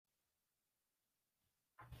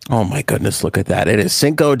Oh my goodness, look at that. It is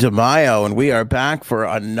Cinco de Mayo, and we are back for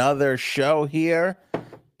another show here.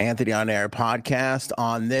 Anthony on Air podcast.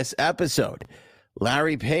 On this episode,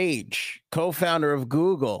 Larry Page, co founder of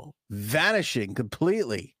Google, vanishing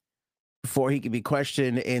completely before he could be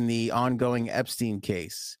questioned in the ongoing Epstein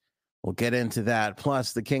case. We'll get into that.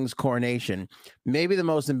 Plus, the king's coronation. Maybe the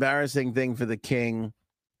most embarrassing thing for the king,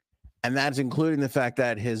 and that's including the fact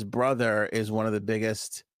that his brother is one of the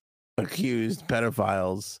biggest accused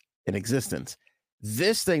pedophiles in existence.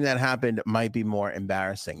 This thing that happened might be more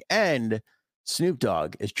embarrassing. And Snoop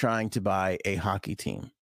Dogg is trying to buy a hockey team.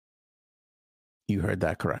 You heard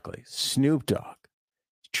that correctly. Snoop Dogg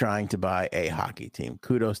is trying to buy a hockey team.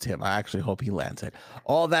 Kudos to him. I actually hope he lands it.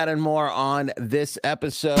 All that and more on this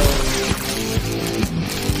episode.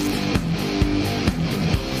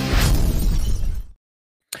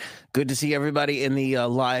 Good to see everybody in the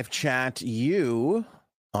live chat. You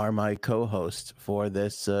are my co-host for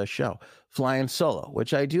this show, flying solo,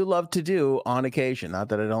 which I do love to do on occasion. Not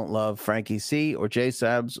that I don't love Frankie C or J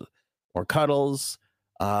Sabs or Cuddles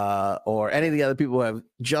or any of the other people who have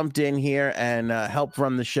jumped in here and helped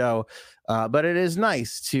run the show. But it is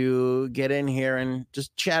nice to get in here and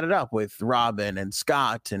just chat it up with Robin and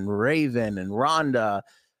Scott and Raven and Rhonda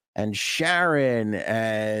and Sharon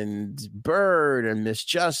and Bird and Miss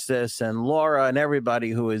Justice and Laura and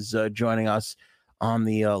everybody who is joining us on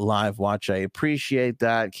the live watch. I appreciate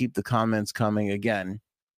that. Keep the comments coming. Again,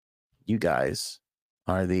 you guys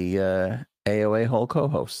are the AOA whole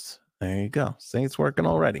co-hosts. There you go. See, it's working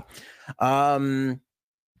already.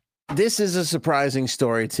 This is a surprising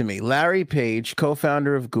story to me. Larry Page,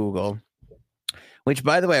 co-founder of Google, which,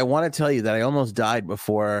 by the way, I want to tell you that I almost died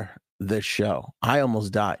before this show. I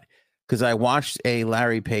almost died because I watched a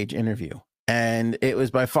Larry Page interview, and it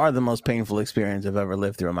was by far the most painful experience I've ever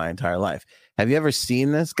lived through in my entire life. Have you ever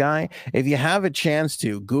seen this guy? If you have a chance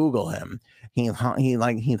to Google him, he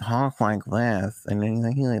talks like this, and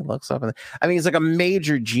then he looks up, and I mean, he's like a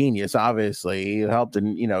major genius. Obviously, he helped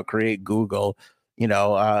create Google.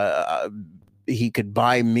 He could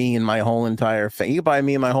buy me and my whole entire he could buy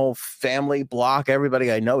me and my whole family, block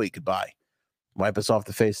everybody I know he could buy, wipe us off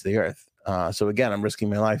the face of the earth. So again, I'm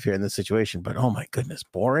risking my life here in this situation, but oh my goodness,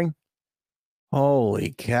 boring.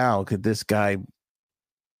 Holy cow. Could this guy,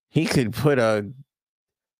 he could put a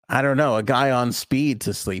guy on speed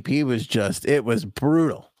to sleep. It was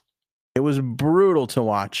brutal. It was brutal to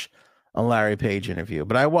watch a Larry Page interview,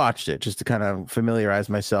 but I watched it just to kind of familiarize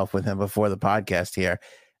myself with him before the podcast here.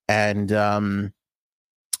 And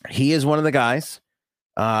he is one of the guys,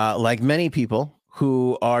 like many people,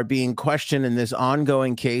 who are being questioned in this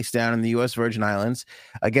ongoing case down in the U.S. Virgin Islands.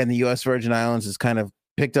 Again, the U.S. Virgin Islands has kind of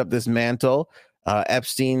picked up this mantle.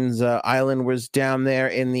 Epstein's island was down there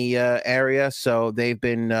in the area, so they've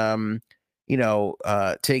been,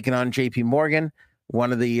 taking on J.P. Morgan,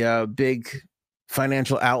 one of the big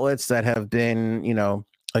financial outlets that have been,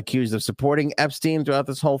 accused of supporting Epstein throughout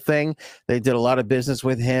this whole thing. They did a lot of business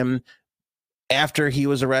with him after he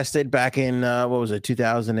was arrested back in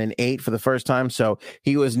 2008 for the first time. So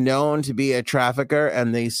he was known to be a trafficker,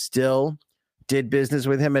 and they still did business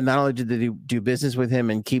with him. And not only did they do business with him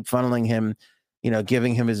and keep funneling him,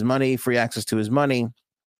 giving him his money, free access to his money,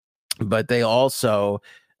 but they also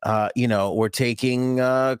were taking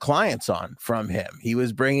clients on from him. He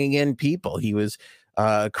was bringing in people. He was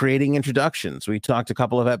creating introductions. We talked a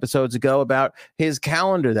couple of episodes ago about his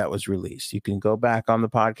calendar that was released. You can go back on the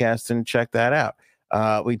podcast and check that out.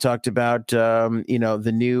 We talked about,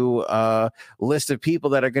 the new list of people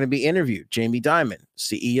that are going to be interviewed. Jamie Dimon,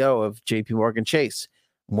 CEO of JP Morgan Chase,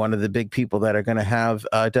 one of the big people that are going to have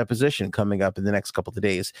a deposition coming up in the next couple of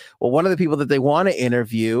days. Well, one of the people that they want to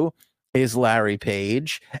interview is Larry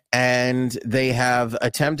Page, and they have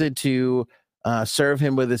attempted to serve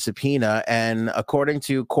him with a subpoena. And according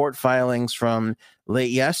to court filings from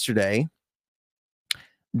late yesterday,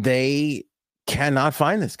 they cannot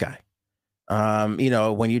find this guy.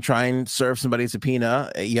 When you try and serve somebody a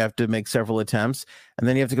subpoena, you have to make several attempts, and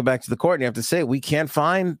then you have to go back to the court and you have to say, we can't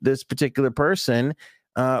find this particular person.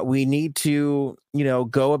 We need to,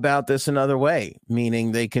 go about this another way,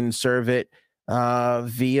 meaning they can serve it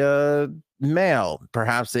via mail.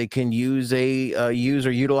 Perhaps they can use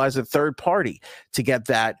utilize a third party to get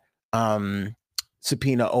that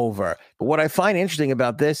subpoena over. But what I find interesting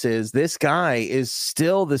about this is this guy is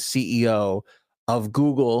still the CEO of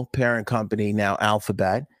Google parent company, now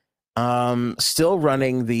Alphabet, still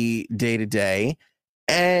running the day-to-day,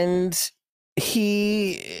 and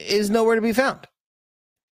he is nowhere to be found.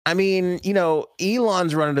 I mean,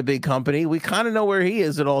 Elon's running a big company. We kind of know where he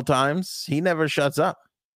is at all times. He never shuts up.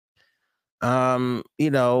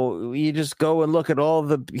 You just go and look at all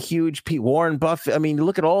the huge Warren Buffett. I mean,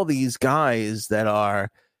 look at all these guys that are,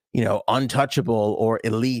 untouchable or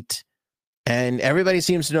elite, and everybody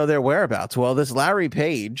seems to know their whereabouts. Well, this Larry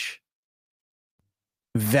Page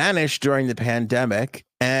vanished during the pandemic,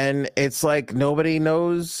 and it's like nobody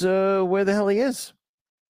knows where the hell he is.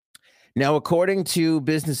 Now, according to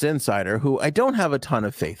Business Insider, who I don't have a ton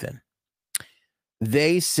of faith in,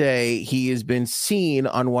 they say he has been seen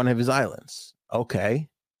on one of his islands. Okay.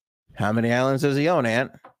 How many islands does he own,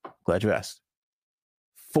 Ant? Glad you asked.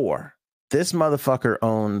 4. This motherfucker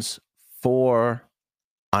owns 4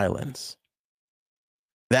 islands.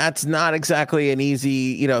 That's not exactly an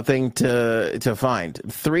easy, thing to find.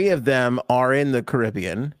 3 of them are in the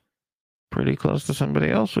Caribbean, pretty close to somebody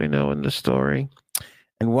else we know in the story.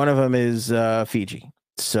 And one of them is Fiji.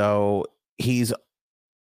 So he's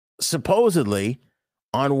supposedly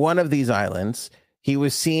on one of these islands. He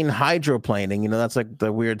was seen hydroplaning. That's like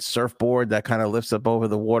the weird surfboard that kind of lifts up over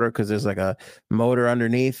the water because there's like a motor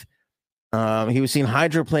underneath. He was seen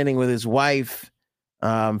hydroplaning with his wife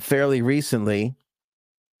fairly recently,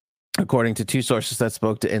 according to 2 sources that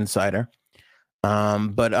spoke to Insider.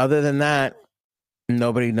 But other than that,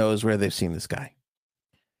 nobody knows where they've seen this guy.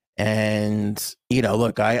 And,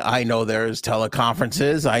 look, I know there's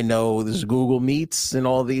teleconferences. I know there's Google Meets and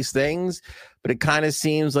all these things. But it kind of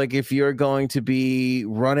seems like if you're going to be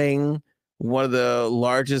running one of the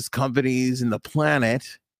largest companies in the planet,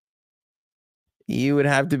 you would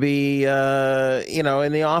have to be,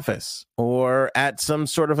 in the office or at some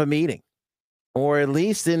sort of a meeting, or at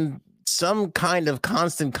least in some kind of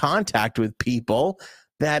constant contact with people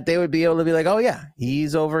that they would be able to be like, oh, yeah,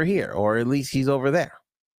 he's over here, or at least he's over there.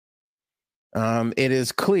 It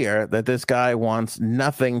is clear that this guy wants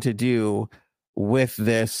nothing to do with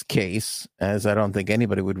this case, as I don't think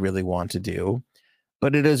anybody would really want to do.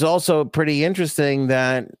 But it is also pretty interesting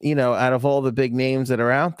that, out of all the big names that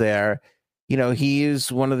are out there, he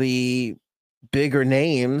is one of the bigger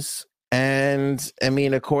names. And I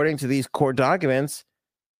mean, according to these court documents,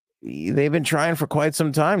 they've been trying for quite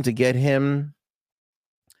some time to get him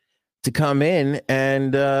to come in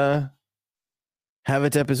and have a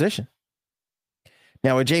deposition.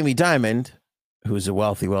 Now, with Jamie Dimon, who's a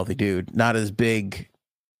wealthy dude, not as big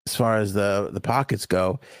as far as the pockets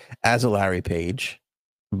go as a Larry Page.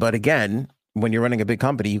 But again, when you're running a big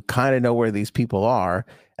company, you kind of know where these people are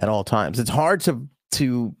at all times. It's hard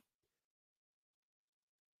to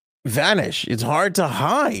vanish. It's hard to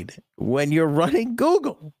hide when you're running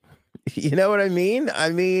Google. You know what I mean? I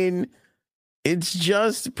mean, it's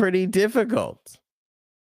just pretty difficult.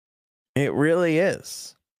 It really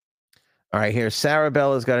is. All right, here, Sarah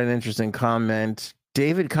Bella's got an interesting comment.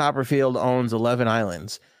 David Copperfield owns 11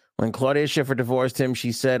 islands. When Claudia Schiffer divorced him,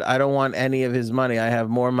 she said, I don't want any of his money. I have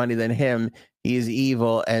more money than him. He is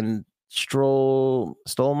evil and stole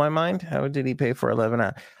my mind. How did he pay for 11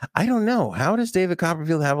 islands? I don't know. How does David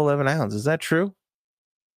Copperfield have 11 islands? Is that true?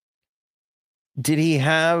 Did he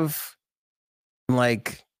have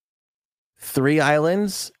like 3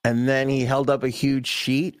 islands and then he held up a huge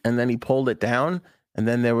sheet and then he pulled it down? And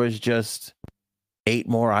then there was just 8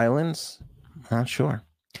 more islands? Not sure.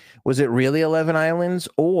 Was it really 11 islands,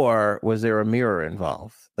 or was there a mirror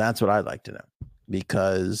involved? That's what I'd like to know,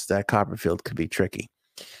 because that Copperfield could be tricky.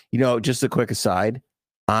 Just a quick aside.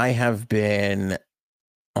 I'm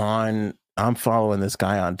following this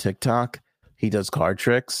guy on TikTok. He does card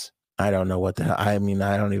tricks. I don't know what I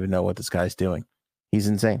don't even know what this guy's doing. He's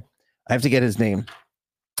insane. I have to get his name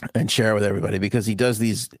and share it with everybody, because he does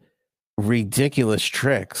these ridiculous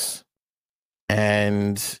tricks,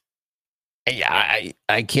 and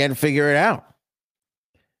I can't figure it out.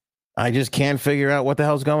 I just can't figure out what the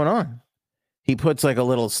hell's going on. He puts like a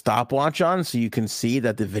little stopwatch on so you can see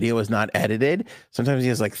that the video is not edited. Sometimes he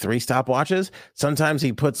has like 3 stopwatches. Sometimes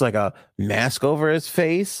he puts like a mask over his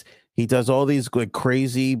face. He does all these like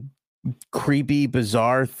crazy, creepy,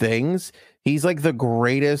 bizarre things. He's like the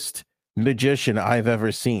greatest magician I've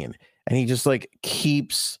ever seen. And he just like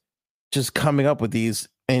keeps just coming up with these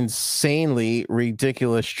insanely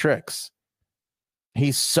ridiculous tricks.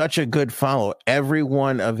 He's such a good follow. Every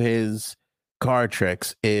one of his card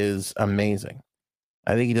tricks is amazing.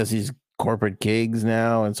 I think he does these corporate gigs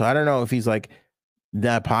now. And so I don't know if he's like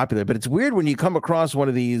that popular, but it's weird when you come across one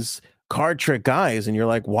of these card trick guys and you're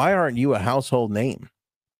like, why aren't you a household name?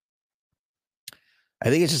 I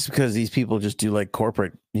think it's just because these people just do like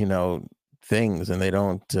corporate, things, and they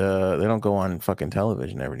don't go on fucking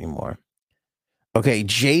television anymore. Okay,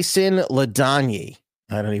 Jason Ladagny.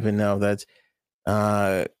 I don't even know. That's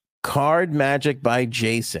Card Magic by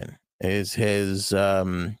Jason is his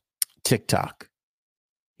TikTok.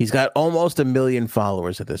 He's got almost 1 million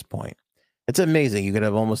followers at this point. It's amazing. You could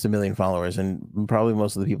have almost 1 million followers, and probably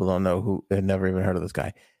most of the people don't know who had never even heard of this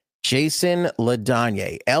guy. Jason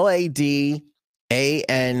Ladanye, Ladanye.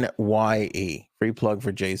 Free plug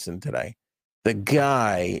for Jason today. The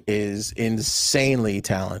guy is insanely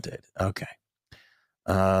talented. Okay.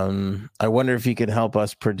 I wonder if he could help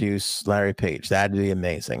us produce Larry Page. That'd be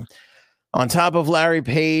amazing. On top of Larry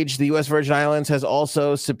Page, the U.S. Virgin Islands has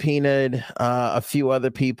also subpoenaed a few other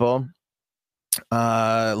people.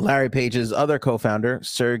 Larry Page's other co-founder,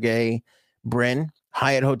 Sergey Brin,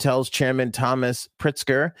 Hyatt Hotels chairman Thomas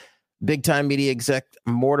Pritzker, big-time media exec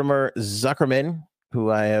Mortimer Zuckerman, who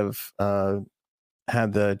I have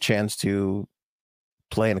had the chance to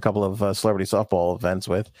play in a couple of celebrity softball events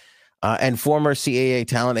with, and former CAA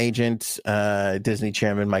talent agent, Disney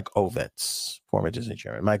chairman Mike Ovitz,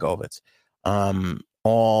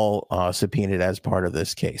 all subpoenaed as part of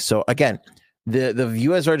this case. So again, the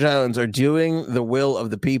U.S. Virgin Islands are doing the will of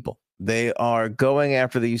the people. They are going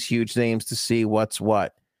after these huge names to see what's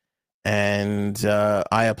what. And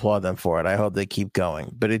I applaud them for it. I hope they keep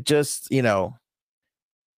going. But it just,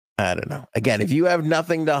 I don't know. Again, if you have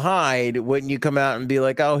nothing to hide, wouldn't you come out and be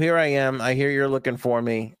like, oh, here I am. I hear you're looking for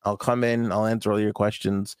me. I'll come in. I'll answer all your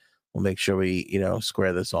questions. We'll make sure we,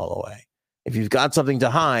 square this all away. If you've got something to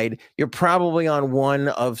hide, you're probably on one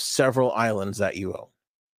of several islands that you own.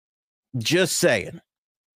 Just saying.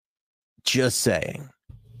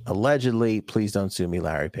 Allegedly, please don't sue me,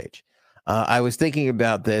 Larry Page. I was thinking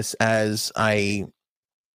about this as a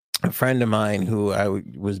friend of mine who I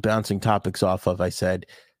was bouncing topics off of. I said,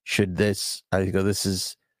 this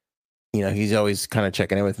is, he's always kind of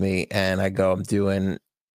checking in with me. And I go,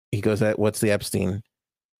 he goes, what's the Epstein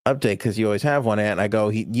update? Because you always have one. And I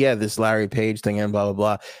go, this Larry Page thing and blah, blah,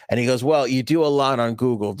 blah. And he goes, well, you do a lot on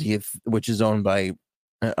Google, which is owned by,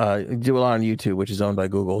 you do a lot on YouTube, which is owned by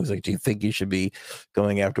Google. He's like, do you think you should be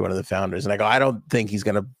going after one of the founders? And I go, I don't think he's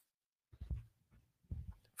going to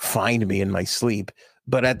find me in my sleep.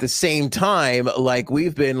 But at the same time,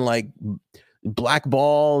 we've been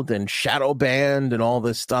blackballed and shadow banned and all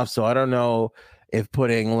this stuff. So I don't know if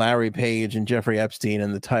putting Larry Page and Jeffrey Epstein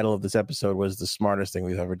in the title of this episode was the smartest thing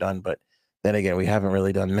we've ever done. But then again, we haven't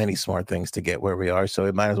really done many smart things to get where we are. So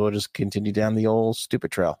it might as well just continue down the old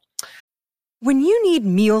stupid trail. When you need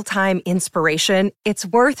mealtime inspiration, it's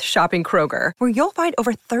worth shopping Kroger, where you'll find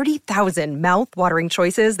over 30,000 mouth-watering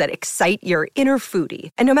choices that excite your inner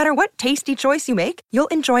foodie. And no matter what tasty choice you make, you'll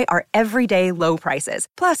enjoy our everyday low prices,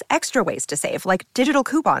 plus extra ways to save, like digital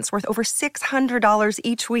coupons worth over $600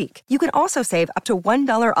 each week. You can also save up to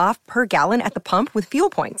 $1 off per gallon at the pump with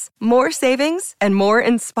fuel points. More savings and more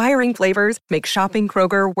inspiring flavors make shopping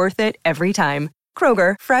Kroger worth it every time.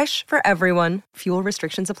 Kroger, fresh for everyone. Fuel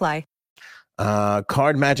restrictions apply.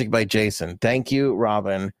 Card Magic by Jason. Thank you,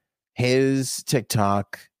 Robin. His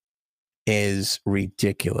TikTok is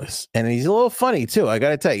ridiculous. And he's a little funny too. I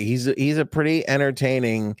gotta tell you, he's a pretty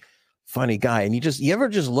entertaining, funny guy. And you ever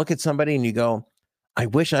just look at somebody and you go, I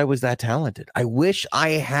wish I was that talented. I wish I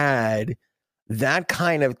had that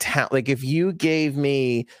kind of talent. Like if you gave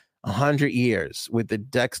me 100 years with the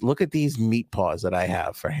decks, look at these meat paws that I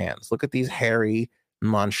have for hands. Look at these hairy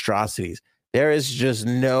monstrosities. There is just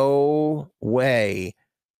no way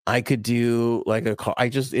I could do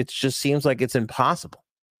it just seems like it's impossible.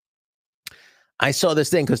 I saw this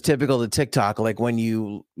thing because typical to TikTok, when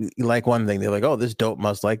you like one thing, they're like, oh, this dope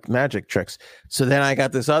must like magic tricks. So then I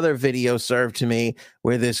got this other video served to me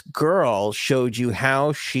where this girl showed you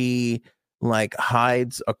how she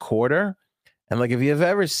hides a quarter. And if you've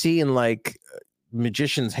ever seen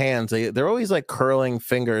magician's hands, they're always curling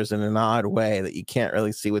fingers in an odd way that you can't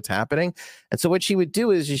really see what's happening. And so what she would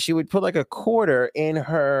do is she would put a quarter in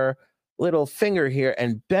her little finger here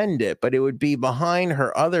and bend it, but it would be behind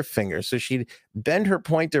her other finger. So she'd bend her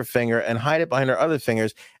pointer finger and hide it behind her other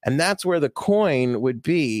fingers, and that's where the coin would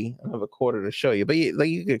be. I have a quarter to show you, but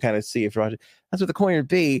you could kind of see if you're watching. That's what the coin would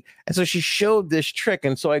be. And so she showed this trick,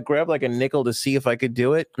 and so I grabbed a nickel to see if I could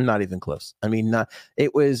do it. Not even close. I mean,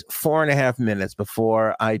 it was 4.5 minutes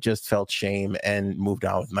before I just felt shame and moved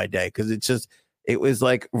on with my day, because it was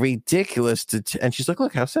ridiculous and she's like,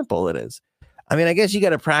 look how simple it is. I mean, I guess you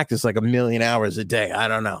got to practice 1 million hours a day. I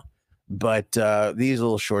don't know. But these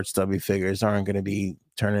little short, stubby figures aren't going to be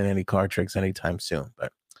turning any card tricks anytime soon.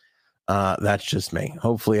 But that's just me.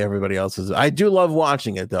 Hopefully everybody else is. I do love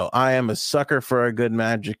watching it, though. I am a sucker for a good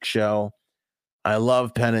magic show. I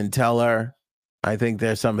love Penn and Teller. I think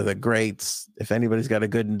they're some of the greats. If anybody's got a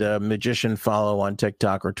good magician follow on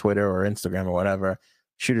TikTok or Twitter or Instagram or whatever,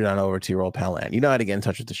 shoot it on over to your old pal Ant. You know how to get in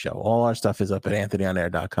touch with the show. All our stuff is up at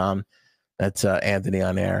anthonyonair.com. That's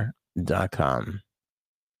anthonyonair.com.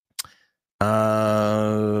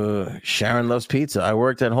 Sharon loves pizza. I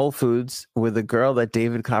worked at Whole Foods with a girl that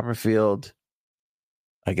David Copperfield,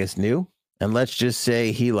 I guess, knew. And let's just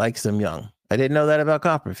say he likes them young. I didn't know that about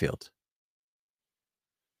Copperfield.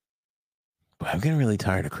 But I'm getting really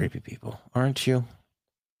tired of creepy people, aren't you?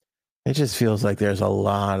 It just feels like there's a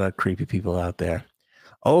lot of creepy people out there.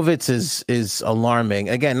 Ovitz is alarming.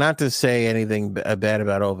 Again, not to say anything bad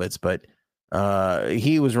about Ovitz, but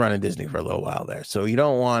he was running Disney for a little while there. So you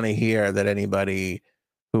don't want to hear that anybody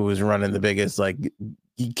who was running the biggest like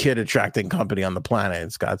kid attracting company on the planet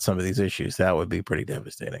has got some of these issues. That would be pretty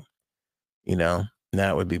devastating. You know,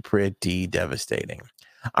 that would be pretty devastating.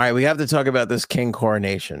 All right, we have to talk about this King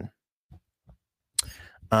Coronation.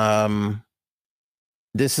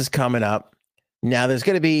 This is coming up. Now, there's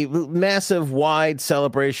going to be massive, wide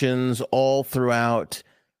celebrations all throughout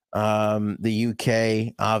the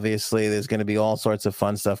UK. Obviously, there's going to be all sorts of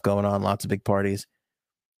fun stuff going on, lots of big parties.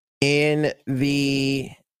 On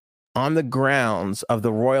the grounds of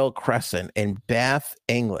the Royal Crescent in Bath,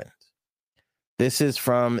 England. This is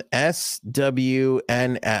from SWNS.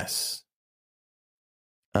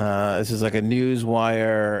 This is like a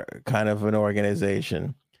newswire kind of an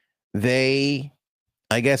organization.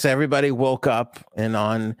 I guess everybody woke up and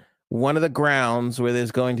on one of the grounds where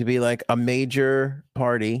there's going to be like a major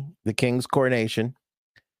party, the King's Coronation,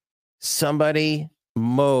 somebody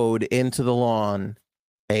mowed into the lawn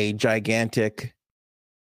a gigantic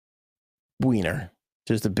wiener,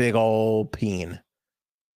 just a big old peen.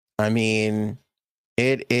 I mean,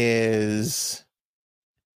 it is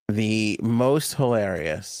the most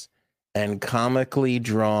hilarious and comically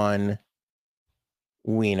drawn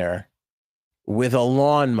wiener with a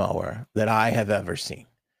lawnmower that I have ever seen.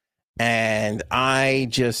 And I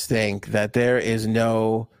just think that there is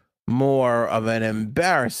no more of an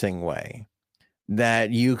embarrassing way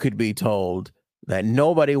that you could be told that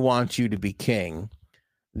nobody wants you to be king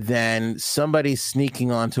than somebody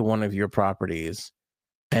sneaking onto one of your properties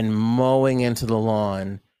and mowing into the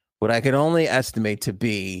lawn what I could only estimate to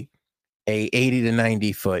be a 80 to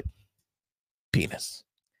 90 foot penis.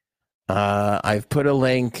 I've put a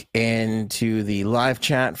link into the live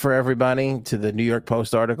chat for everybody to the New York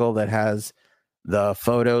Post article that has the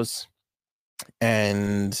photos,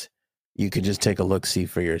 and you can just take a look, see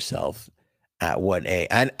for yourself at what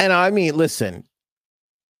and I mean, listen,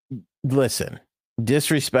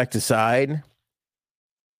 disrespect aside,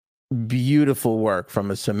 beautiful work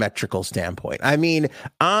from a symmetrical standpoint. I mean,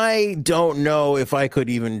 I don't know if I could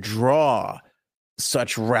even draw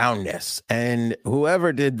such roundness, and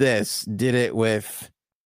whoever did this did it with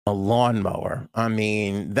a lawnmower. I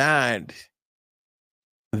mean, that's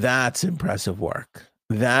impressive work.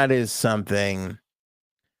 That is something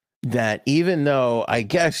that, even though I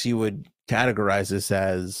guess you would categorize this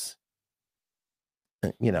as,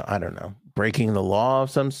 you know, I don't know, breaking the law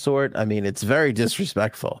of some sort. I mean, it's very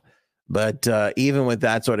disrespectful. But even with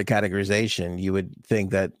that sort of categorization, you would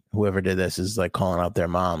think that whoever did this is like calling up their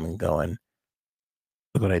mom and going,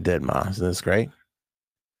 "Look what I did, Ma. Isn't this great?"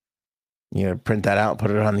 You know, print that out,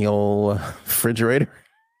 put it on the old refrigerator,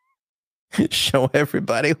 show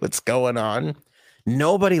everybody what's going on.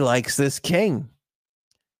 Nobody likes this king.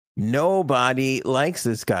 Nobody likes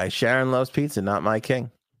this guy. Sharon loves pizza, not my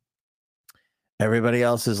king. Everybody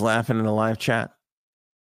else is laughing in the live chat.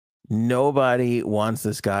 Nobody wants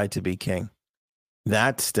this guy to be king.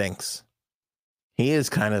 That stinks. He is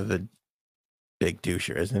kind of a big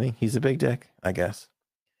doucher, isn't he? He's a big dick, I guess.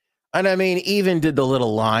 And I mean, even did the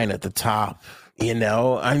little line at the top, you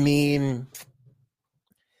know, I mean,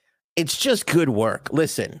 it's just good work.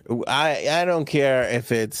 Listen, I don't care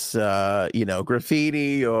if it's, you know,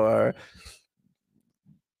 graffiti or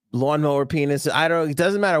lawnmower penis. It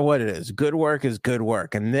doesn't matter what it is. Good work is good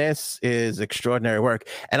work. And this is extraordinary work.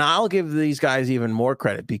 And I'll give these guys even more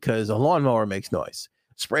credit because a lawnmower makes noise.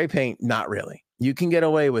 Spray paint, not really. You can get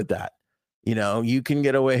away with that. You know, you can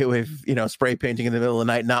get away with, you know, spray painting in the middle of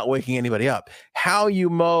the night, not waking anybody up. How you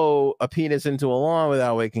mow a penis into a lawn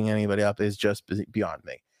without waking anybody up is just beyond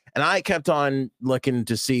me. And I kept on looking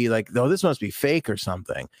to see, like, oh, this must be fake or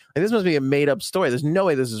something. Like, this must be a made up story. There's no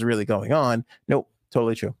way this is really going on. Nope,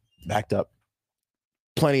 totally true. Backed up.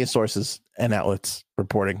 Plenty of sources and outlets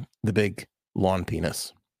reporting the big lawn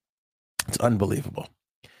penis. It's unbelievable.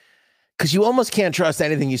 Because you almost can't trust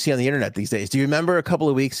anything you see on the internet these days. Do you remember a couple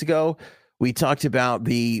of weeks ago, we talked about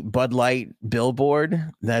the Bud Light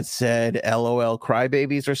billboard that said LOL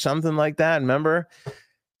crybabies or something like that? Remember?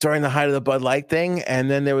 During the height of the Bud Light thing. And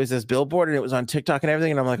then there was this billboard and it was on TikTok and everything.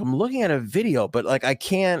 And I'm like, I'm looking at a video, but like, I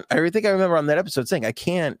think I remember on that episode saying, I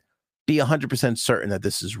can't be 100% certain that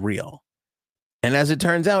this is real. And as it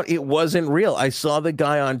turns out, it wasn't real. I saw the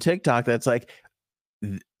guy on TikTok that's like,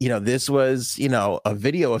 this was, a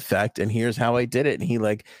video effect, and here's how I did it. And he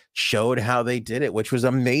like showed how they did it, which was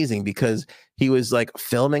amazing because he was like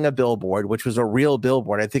filming a billboard, which was a real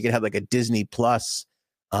billboard. I think it had like a Disney Plus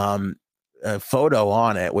a photo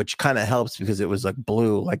on it, which kind of helps because it was like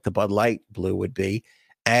blue, like the Bud Light blue would be.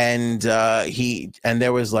 And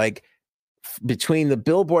there was like between the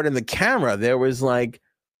billboard and the camera, there was like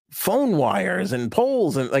phone wires and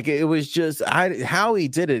poles, and like it was just how he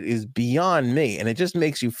did it is beyond me, and it just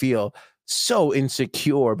makes you feel so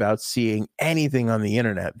insecure about seeing anything on the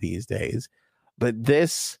internet these days. But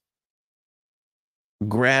this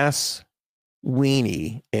grass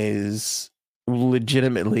weenie is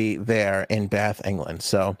legitimately there in Bath, England.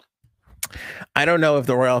 So I don't know if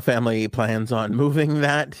the royal family plans on moving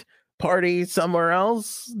that party somewhere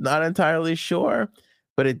else. Not entirely sure,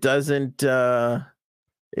 but it doesn't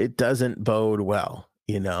bode well,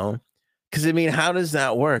 because I mean, how does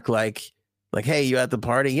that work? Like, hey, you at the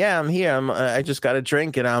party? Yeah, I'm here. I just got a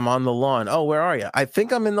drink and I'm on the lawn. Oh, where are you? I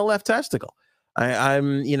think I'm in the left testicle.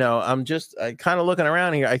 I'm just kind of looking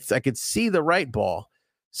around here. I could see the right ball,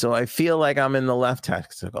 so I feel like I'm in the left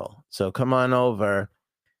testicle. So come on over.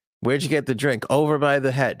 Where'd you get the drink? Over by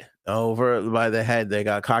the head. Over by the head. They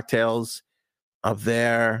got cocktails up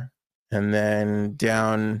there, and then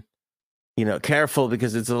down. Careful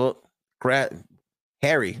because it's a little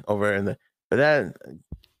hairy over in but that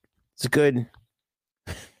it's good.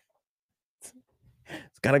 It's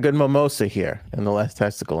got a good mimosa here in the left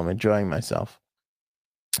testicle. I'm enjoying myself.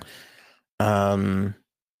 As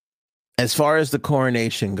far as the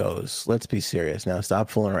coronation goes, let's be serious now. Stop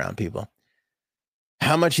fooling around, people.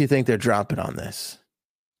 How much do you think they're dropping on this?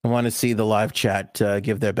 I want to see the live chat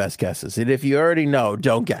give their best guesses. And if you already know,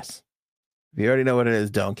 don't guess. If you already know what it is,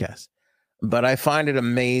 don't guess. But I find it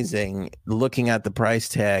amazing looking at the price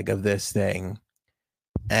tag of this thing,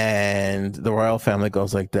 and the royal family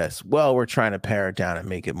goes like this. Well, we're trying to pare it down and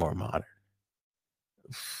make it more modern.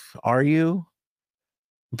 Are you?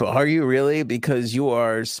 But are you really? Because you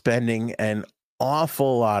are spending an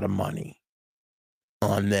awful lot of money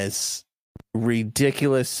on this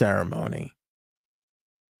ridiculous ceremony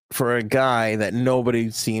for a guy that nobody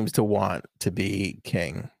seems to want to be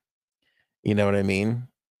king. You know what I mean?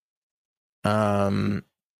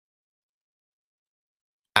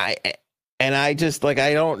 I just like,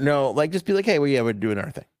 I don't know, like, just be like, hey, well, yeah, we're doing our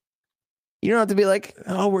thing. You don't have to be like,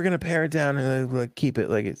 oh, we're gonna pare it down and like keep it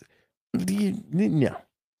like it's no.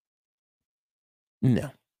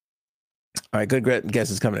 All right, good guess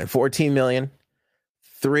is coming in. 14 million,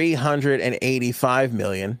 385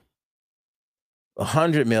 million,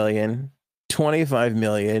 100 million, 25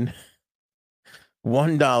 million,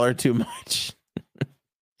 $1 too much.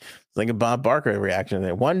 It's like a Bob Barker reaction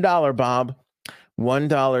there. $1, Bob.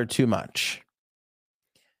 $1 too much.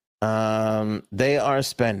 They are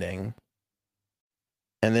spending,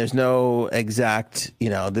 and there's no exact,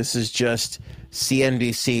 this is just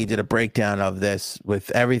CNBC did a breakdown of this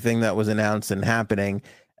with everything that was announced and happening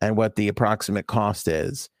and what the approximate cost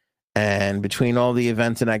is. And between all the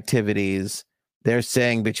events and activities, they're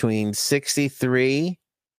saying between 63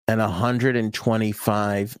 and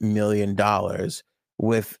 $125 million,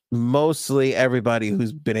 with mostly everybody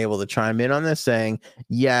who's been able to chime in on this saying,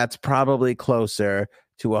 yeah, it's probably closer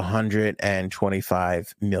to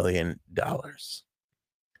 $125 million.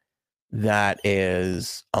 That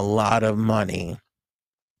is a lot of money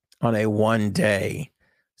on a 1-day,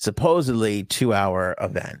 supposedly 2-hour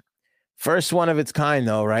event. First one of its kind,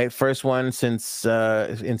 though, right? First one since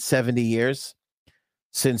in 70 years,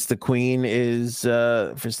 since the Queen since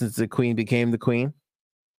the Queen became the Queen.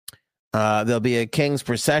 There'll be a King's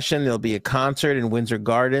procession. There'll be a concert in Windsor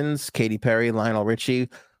Gardens. Katy Perry, Lionel Richie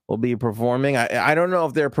will be performing. I don't know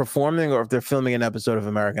if they're performing or if they're filming an episode of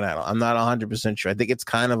American Idol. I'm not 100% sure. I think it's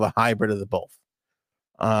kind of a hybrid of the both.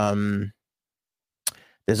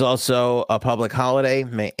 There's also a public holiday,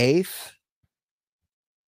 May 8th.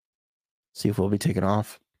 See if we'll be taken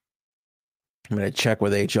off. I'm going to check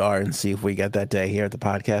with HR and see if we get that day here at the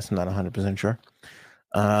podcast. I'm not 100% sure.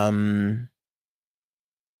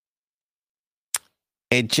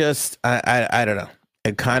 It just, I don't know.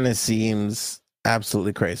 It kind of seems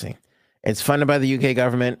absolutely crazy. It's funded by the UK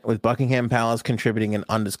government, with Buckingham Palace contributing an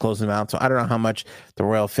undisclosed amount. So I don't know how much the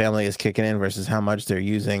royal family is kicking in versus how much they're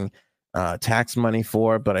using tax money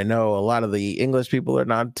for. But I know a lot of the English people are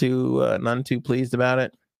none too pleased about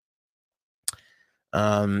it.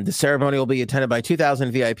 The ceremony will be attended by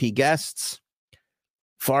 2,000 VIP guests.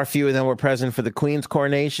 Far fewer than were present for the Queen's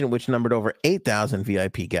coronation, which numbered over 8,000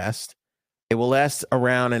 VIP guests. It will last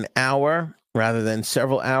around an hour, rather than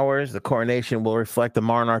several hours. The coronation will reflect the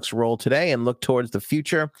monarch's role today and look towards the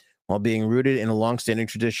future while being rooted in longstanding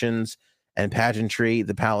traditions and pageantry,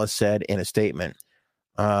 the palace said in a statement.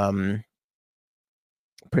 Prince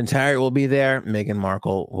Harry will be there. Meghan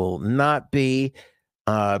Markle will not be.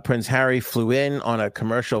 Prince Harry flew in on a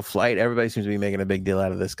commercial flight. Everybody seems to be making a big deal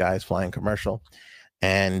out of this guy's flying commercial.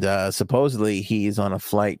 And supposedly he's on a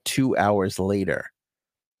flight 2 hours later.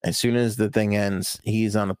 As soon as the thing ends,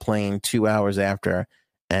 he's on a plane 2 hours after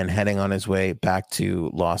and heading on his way back to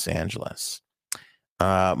Los Angeles.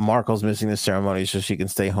 Markle's missing the ceremony so she can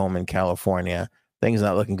stay home in California. Things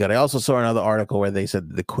not looking good. I also saw another article where they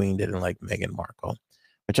said the Queen didn't like Meghan Markle,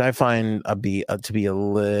 which I find to be a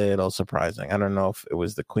little surprising. I don't know if it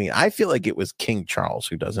was the Queen. I feel like it was King Charles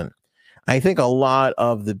who doesn't. I think a lot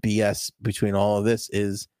of the BS between all of this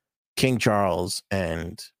is King Charles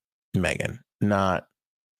and Meghan, not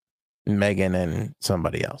Meghan and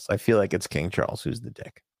somebody else. I feel like it's King Charles who's the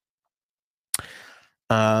dick.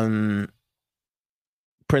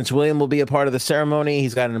 Prince William will be a part of the ceremony.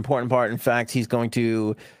 He's got an important part. In fact, he's going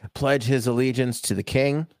to pledge his allegiance to the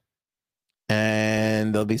king.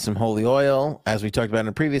 And there'll be some holy oil. As we talked about in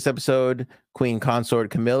a previous episode, Queen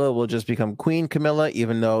Consort Camilla will just become Queen Camilla,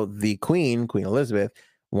 even though the Queen Elizabeth,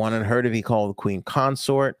 wanted her to be called Queen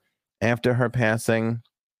Consort after her passing.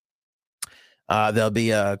 There'll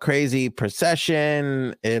be a crazy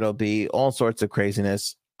procession. It'll be all sorts of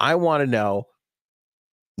craziness. I want to know,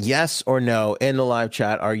 yes or no, in the live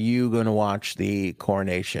chat, are you going to watch the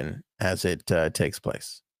coronation as it takes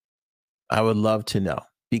place? I would love to know.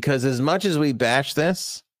 Because as much as we bash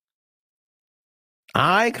this,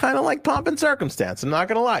 I kind of like pomp and circumstance. I'm not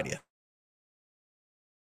going to lie to you.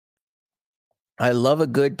 I love a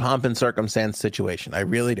good pomp and circumstance situation. I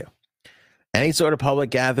really do. Any sort of public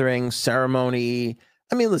gathering, ceremony.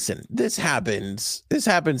 I mean, listen, this happened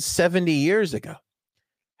 70 years ago.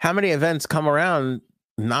 How many events come around?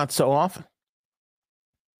 Not so often.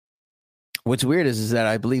 What's weird is that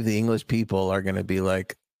I believe the English people are going to be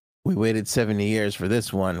like, we waited 70 years for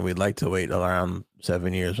this one. We'd like to wait around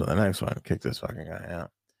 7 years for the next one. Kick this fucking guy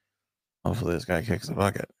out. Hopefully this guy kicks the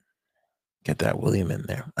bucket. Get that William in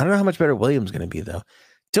there. I don't know how much better William's going to be, though.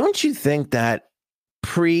 Don't you think that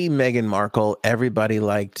pre-Meghan Markle, everybody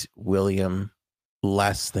liked William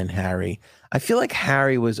less than Harry? I feel like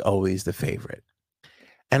Harry was always the favorite.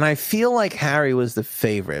 And I feel like Harry was the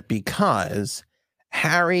favorite because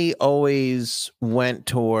Harry always went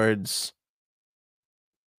towards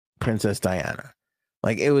Princess Diana.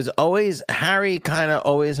 Like it was always, Harry kind of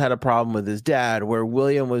always had a problem with his dad, where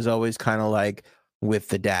William was always kind of like with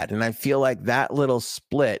the dad. And I feel like that little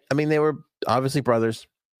split, I mean, they were obviously brothers.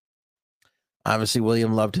 Obviously,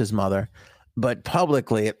 William loved his mother, but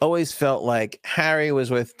publicly, it always felt like Harry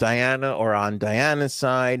was with Diana or on Diana's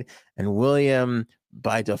side, and William,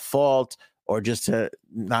 by default, or just to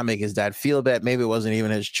not make his dad feel bad, maybe it wasn't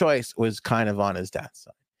even his choice, was kind of on his dad's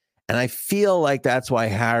side. And I feel like that's why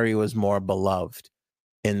Harry was more beloved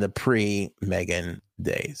in the pre-Meghan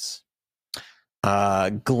days.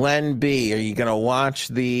 Glenn B, are you going to watch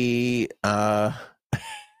the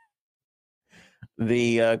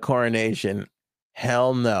coronation?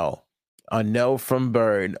 Hell no. A no from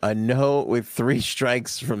Bird. A no with 3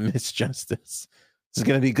 strikes from Miss Justice. This is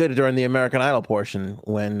going to be good during the American Idol portion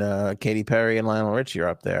when Katy Perry and Lionel Richie are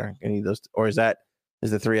up there. Any of those, or is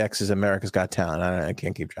the 3 X's America's Got Talent? I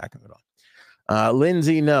can't keep track of it all.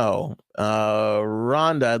 Lindsay, no.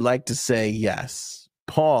 Rhonda, I'd like to say yes.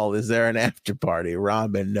 Paul, is there an after party?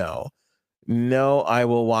 Robin, no. No, I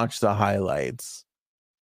will watch the highlights.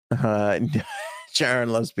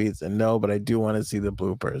 Sharon loves pizza. No, but I do want to see the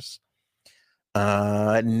bloopers.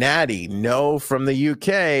 Natty, no from the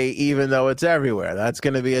UK, even though it's everywhere. That's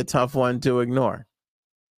going to be a tough one to ignore.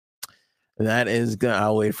 That is good.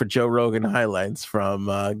 I'll wait for Joe Rogan highlights from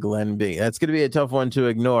Glenn B. That's going to be a tough one to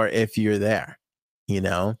ignore if you're there. You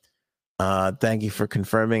know, thank you for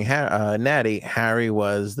confirming. Natty, Harry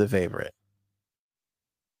was the favorite.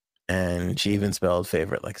 And she even spelled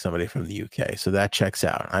favorite like somebody from the UK. So that checks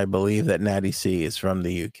out. I believe that Natty C is from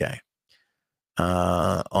the UK.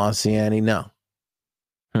 Aussie Annie, no.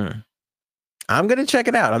 I'm going to check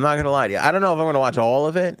it out. I'm not going to lie to you. I don't know if I'm going to watch all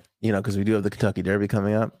of it, you know, because we do have the Kentucky Derby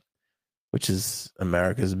coming up, which is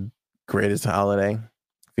America's greatest holiday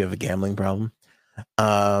if you have a gambling problem.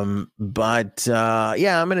 But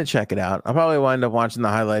yeah, I'm going to check it out. I'll probably wind up watching the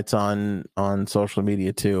highlights on social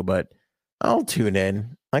media too, but I'll tune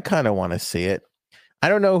in. I kind of want to see it. I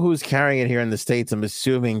don't know who's carrying it here in the States. I'm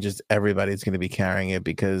assuming just everybody's going to be carrying it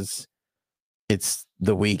because it's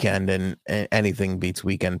the weekend and anything beats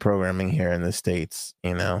weekend programming here in the States.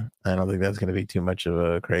 You know, I don't think that's going to be too much of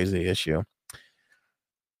a crazy issue.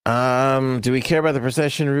 Do we care about the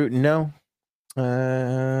procession route? No.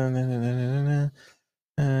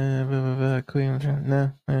 Queen,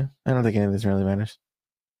 no, I don't think any of this really matters.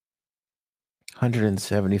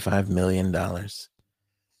 $175 million.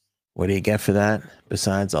 What do you get for that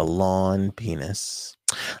besides a lawn penis?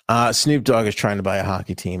 Snoop Dogg is trying to buy a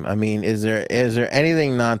hockey team. I mean, is there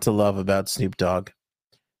anything not to love about Snoop Dogg?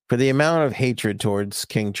 For the amount of hatred towards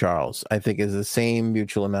King Charles, I think is the same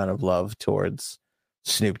mutual amount of love towards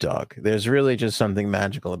Snoop Dogg. There's really just something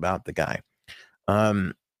magical about the guy.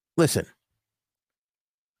 Listen,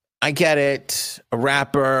 I get it. A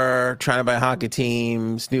rapper trying to buy a hockey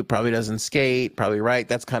team. Snoop probably doesn't skate. Probably right.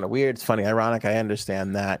 That's kind of weird. It's funny, ironic. I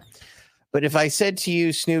understand that. But if I said to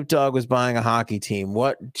you Snoop Dogg was buying a hockey team,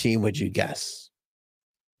 what team would you guess?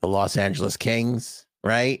 The Los Angeles Kings,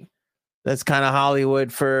 right? That's kind of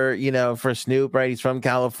Hollywood for Snoop, right? He's from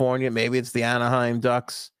California. Maybe it's the Anaheim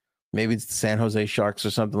Ducks. Maybe it's the San Jose Sharks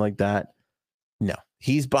or something like that. No,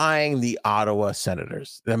 he's buying the Ottawa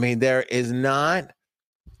Senators. I mean, there is not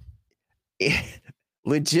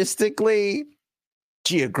logistically,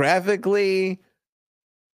 geographically,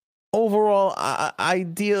 overall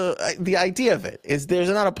the idea of it is there's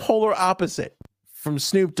not a polar opposite from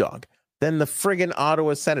Snoop Dogg than the friggin'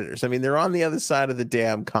 Ottawa Senators. I mean, they're on the other side of the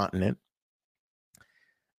damn continent.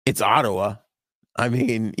 It's Ottawa. I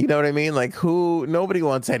mean, you know what I mean? Like, nobody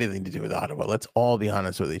wants anything to do with Ottawa. Let's all be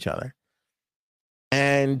honest with each other.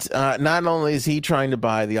 And not only is he trying to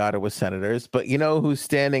buy the Ottawa Senators, but you know who's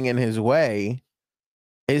standing in his way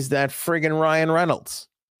is that friggin' Ryan Reynolds.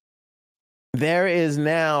 There is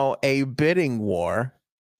now a bidding war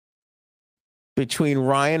between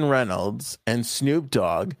Ryan Reynolds and Snoop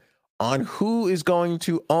Dogg on who is going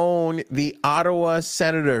to own the Ottawa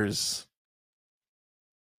Senators.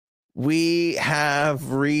 We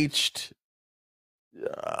have reached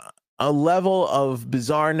a level of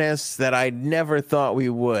bizarreness that I never thought we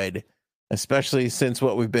would, especially since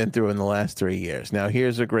what we've been through in the last 3 years. Now,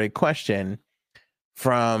 here's a great question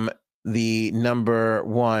from the number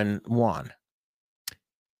one Juan.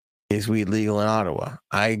 Is weed legal in Ottawa?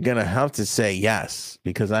 I'm going to have to say yes,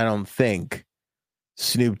 because I don't think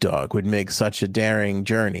Snoop Dogg would make such a daring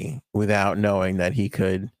journey without knowing that he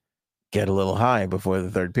could get a little high before the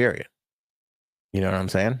third period. You know what I'm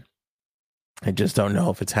saying? I just don't know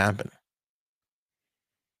if it's happening.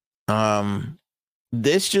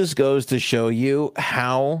 This just goes to show you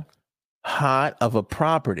how hot of a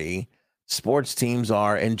property sports teams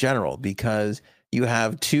are in general, because you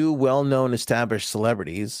have two well-known established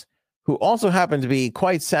celebrities who also happen to be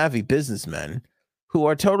quite savvy businessmen who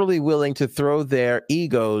are totally willing to throw their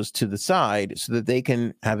egos to the side so that they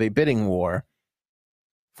can have a bidding war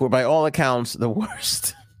for, by all accounts, the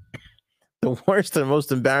worst and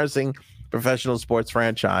most embarrassing professional sports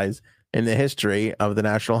franchise in the history of the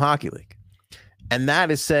National Hockey League. And that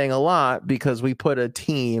is saying a lot, because we put a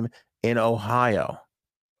team in Ohio.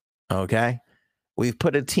 Okay? We've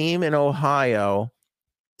put a team in Ohio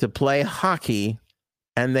to play hockey,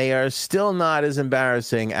 and they are still not as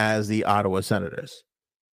embarrassing as the Ottawa Senators.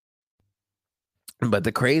 But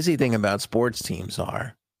the crazy thing about sports teams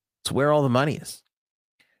it's where all the money is.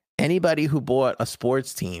 Anybody who bought a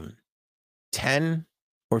sports team 10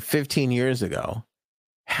 or 15 years ago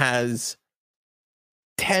has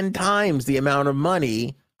 10 times the amount of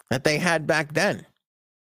money that they had back then.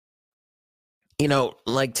 You know,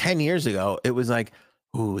 like 10 years ago, it was like,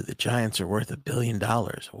 ooh, the Giants are worth $1 billion.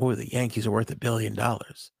 Ooh, the Yankees are worth $1 billion.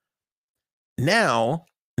 Now,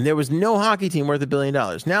 there was no hockey team worth $1 billion.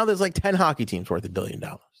 Now there's like 10 hockey teams worth $1 billion.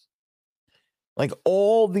 Like,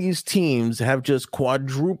 all these teams have just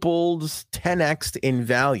quadrupled, 10x'd in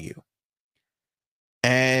value.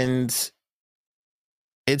 And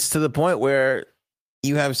it's to the point where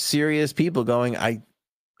you have serious people going, I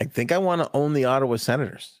think I want to own the Ottawa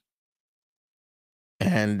Senators.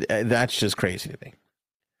 And that's just crazy to me.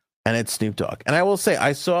 And it's Snoop Dogg. And I will say,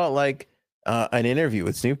 I saw like an interview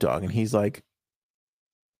with Snoop Dogg, and he's like,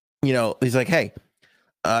 hey,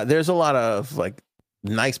 there's a lot of like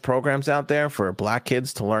nice programs out there for black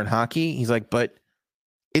kids to learn hockey. He's like, but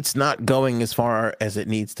it's not going as far as it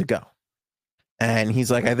needs to go. And he's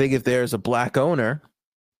like, I think if there's a black owner,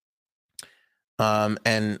 and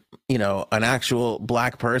an actual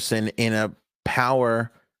black person in a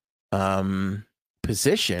power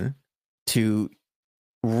position to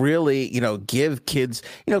really, give kids,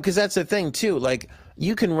 because that's the thing too. Like,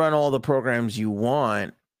 you can run all the programs you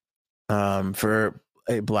want for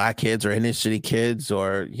black kids or inner city kids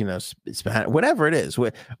or, whatever it is,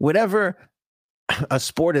 whatever a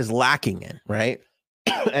sport is lacking in, right?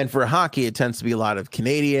 And for hockey, it tends to be a lot of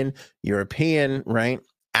Canadian, European, right?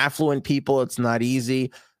 Affluent people. It's not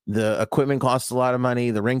easy. The equipment costs a lot of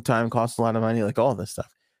money. The rink time costs a lot of money, like all this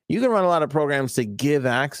stuff. You can run a lot of programs to give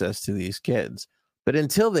access to these kids. But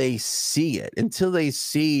until they see it, until they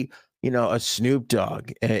see, a Snoop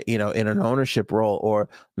Dogg, in an ownership role, or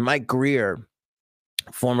Mike Greer,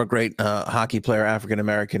 former great hockey player,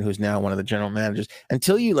 African-American, who's now one of the general managers,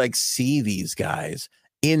 until you see these guys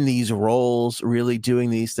in these roles, really doing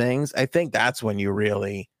these things, I think that's when you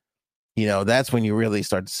really,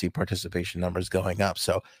 start to see participation numbers going up.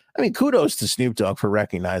 So, I mean, kudos to Snoop Dogg for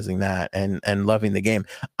recognizing that and loving the game.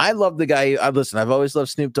 I love the guy. Listen, I've always loved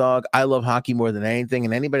Snoop Dogg. I love hockey more than anything.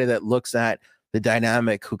 And anybody that looks at the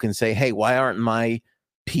dynamic who can say, hey, why aren't my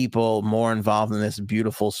people more involved in this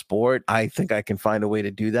beautiful sport? I think I can find a way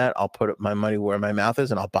to do that. I'll put my money where my mouth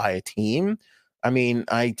is and I'll buy a team. I mean,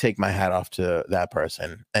 I take my hat off to that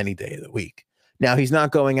person any day of the week. Now, he's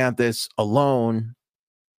not going at this alone.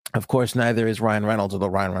 Of course, neither is Ryan Reynolds, although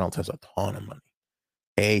Ryan Reynolds has a ton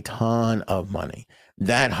of money.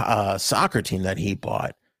 That soccer team that he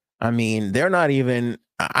bought, I mean, they're not even,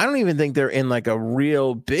 I don't even think they're in a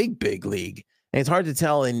real big league. And it's hard to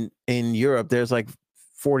tell in Europe, there's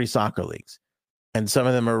 40 soccer leagues. And some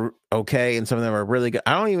of them are okay, and some of them are really good.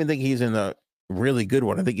 I don't even think he's in the really good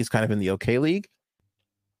one. I think he's kind of in the okay league.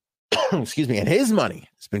 Excuse me. And his money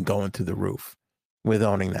has been going through the roof with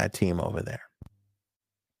owning that team over there.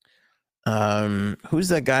 Who's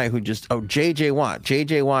that guy who just JJ Watt.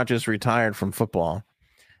 JJ Watt just retired from football,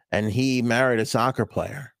 and he married a soccer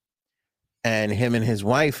player, and him and his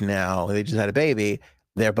wife, now they just had a baby,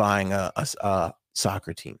 they're buying a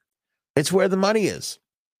soccer team. It's where the money is.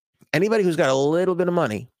 Anybody who's got a little bit of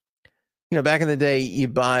money, back in the day, you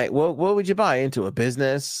buy, what would you buy into? A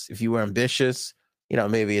business? If you were ambitious,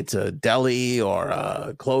 maybe it's a deli or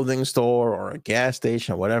a clothing store or a gas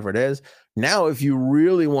station or whatever it is. Now, if you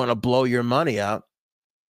really want to blow your money up,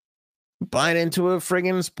 buy it into a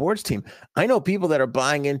friggin' sports team. I know people that are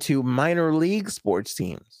buying into minor league sports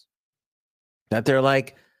teams that they're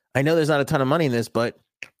like, I know there's not a ton of money in this, but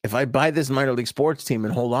if I buy this minor league sports team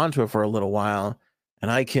and hold on to it for a little while, and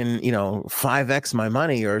I can, 5x my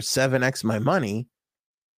money or 7x my money,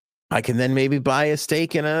 I can then maybe buy a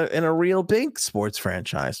stake in a real big sports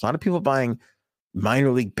franchise. A lot of people buying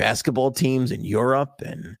minor league basketball teams in Europe,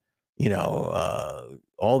 and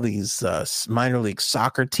all these minor league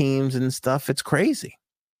soccer teams and stuff. It's crazy.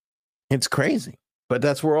 It's crazy. But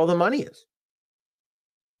that's where all the money is.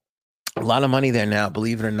 A lot of money there now,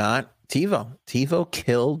 believe it or not. TiVo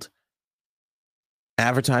killed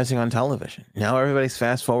advertising on television. Now everybody's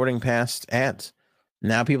fast forwarding past ads.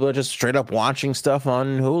 Now people are just straight up watching stuff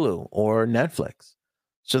on Hulu or Netflix.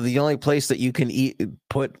 So the only place that you can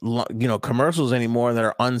put commercials anymore that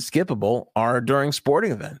are unskippable are during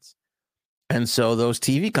sporting events. And so those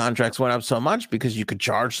TV contracts went up so much because you could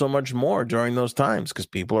charge so much more during those times because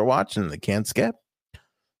people are watching. They can't skip,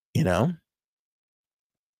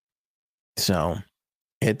 So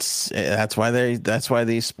that's why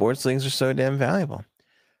these sports leagues are so damn valuable.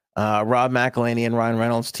 Rob McElhenney and Ryan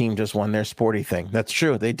Reynolds' team just won their sporty thing. That's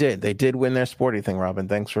true. They did win their sporty thing, Robin.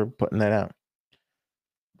 Thanks for putting that out.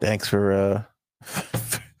 Thanks for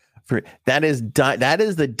that is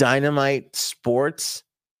the dynamite sports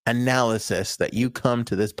analysis that you come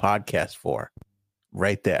to this podcast for,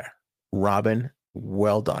 right there, Robin.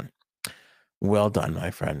 Well done, my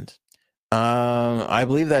friend. I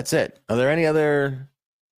believe that's it. Are there any other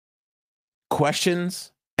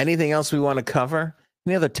questions? Anything else we want to cover?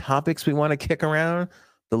 Any other topics we want to kick around?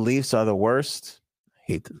 The Leafs are the worst.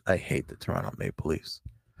 I hate the Toronto Maple Leafs.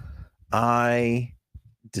 I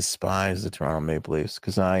despise the Toronto Maple Leafs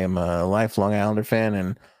because I am a lifelong Islander fan,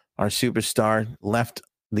 and our superstar left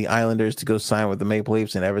the Islanders to go sign with the Maple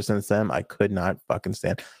Leafs, and ever since then, I could not fucking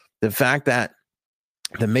stand the fact that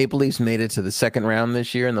the Maple Leafs made it to the second round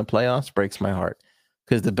this year in the playoffs. Breaks my heart,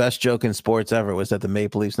 because the best joke in sports ever was that the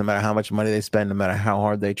Maple Leafs, no matter how much money they spend, no matter how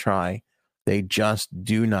hard they try, they just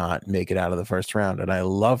do not make it out of the first round. And I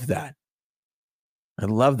love that. I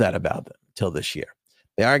love that about them till this year.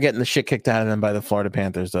 They are getting the shit kicked out of them by the Florida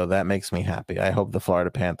Panthers, though. That makes me happy. I hope the Florida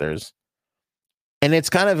Panthers. And it's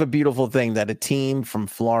kind of a beautiful thing that a team from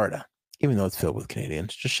Florida, even though it's filled with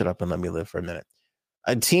Canadians, just shut up and let me live for a minute.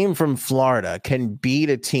 A team from Florida can beat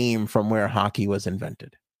a team from where hockey was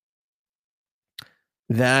invented.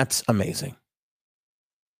 That's amazing.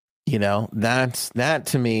 That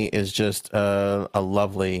to me is just a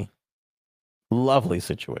lovely, lovely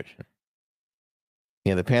situation.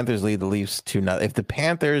 Yeah, the Panthers lead the Leafs 2-0. If the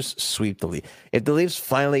Panthers sweep the Leafs, if the Leafs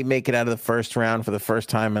finally make it out of the first round for the first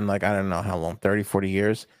time in I don't know how long, 30, 40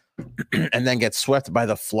 years, and then get swept by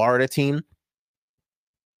the Florida team,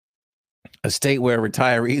 a state where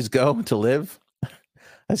retirees go to live,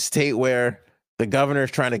 a state where the governor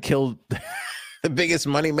is trying to kill the biggest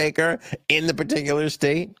moneymaker in the particular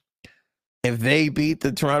state, if they beat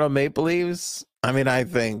the Toronto Maple Leafs, I mean, I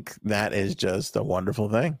think that is just a wonderful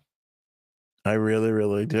thing. I really,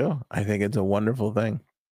 really do. I think it's a wonderful thing.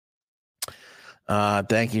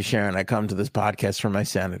 Thank you, Sharon. I come to this podcast for my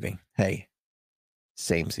sanity. Hey,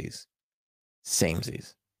 samesies.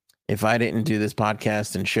 If I didn't do this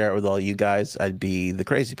podcast and share it with all you guys, I'd be the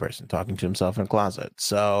crazy person talking to himself in a closet.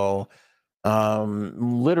 So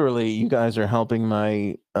literally, you guys are helping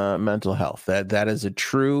my mental health. That is a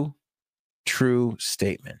true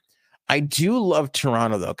statement. I do love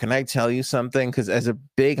Toronto, though. Can I tell you something? Because as a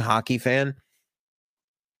big hockey fan,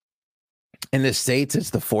 in the States, it's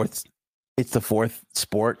the fourth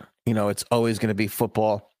sport. You know, it's always going to be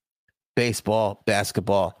football, baseball,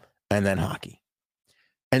 basketball, and then hockey.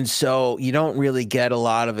 And so you don't really get a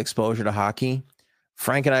lot of exposure to hockey.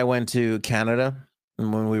 Frank and I went to Canada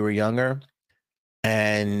when we were younger,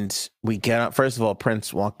 and we get up. First of all,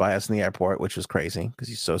 Prince walked by us in the airport, which was crazy because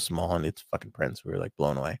he's so small and it's fucking Prince. We were like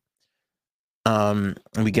blown away. And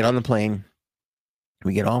we get on the plane,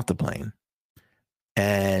 we get off the plane,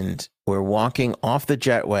 and we're walking off the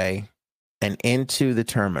jetway and into the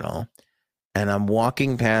terminal, and I'm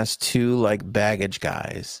walking past two like baggage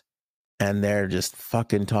guys, and they're just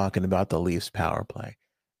fucking talking about the Leafs power play.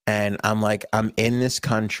 And I'm like, I'm in this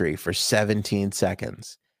country for 17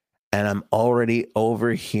 seconds, and I'm already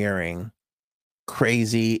overhearing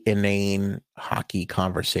crazy, inane hockey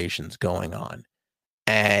conversations going on.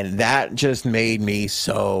 And that just made me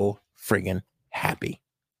so friggin' happy.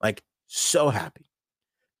 Like, so happy.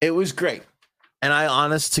 It was great. And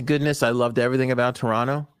honest to goodness, I loved everything about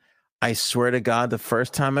Toronto. I swear to God, the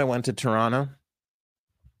first time I went to Toronto,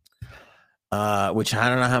 which I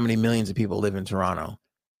don't know how many millions of people live in Toronto,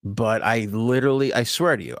 but I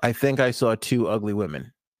swear to you, I think I saw two ugly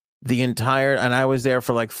women. And I was there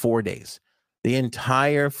for like 4 days. The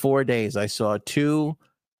entire 4 days, I saw two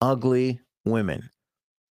ugly women.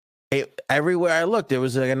 Everywhere I looked, there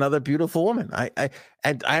was like another beautiful woman. I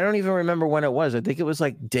don't even remember when it was. I think it was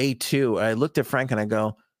like day 2. I looked at Frank and I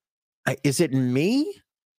go, is it me?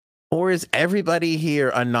 Or is everybody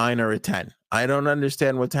here a 9 or a 10? I don't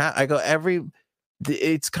understand what's happening. I go,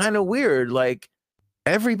 it's kind of weird. Like,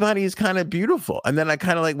 everybody's kind of beautiful. And then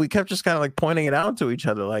we kept just kind of like pointing it out to each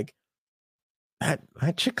other. Like, that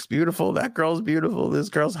chick's beautiful. That girl's beautiful. This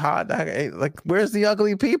girl's hot. Like, where's the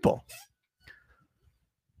ugly people?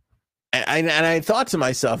 And I thought to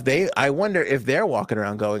myself, I wonder if they're walking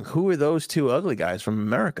around going, who are those two ugly guys from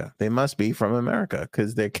America? They must be from America,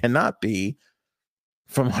 because they cannot be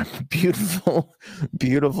from our beautiful,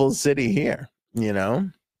 beautiful city here, you know?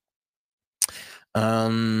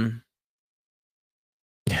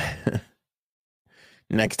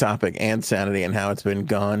 Next topic, insanity and how it's been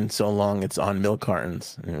gone so long it's on milk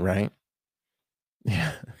cartons, right?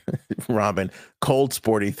 Yeah. Robin, cold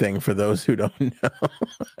sporty thing for those who don't know.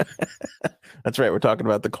 That's right. We're talking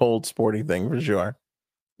about the cold sporty thing for sure.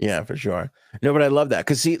 Yeah, for sure. No, but I love that.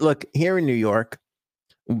 Because see, look, here in New York,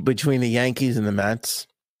 between the Yankees and the Mets,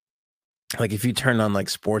 like if you turn on like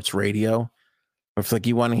sports radio, or if like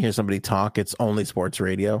you want to hear somebody talk, it's only sports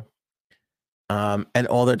radio. And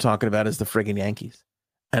all they're talking about is the friggin' Yankees.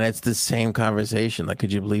 And it's the same conversation. Like,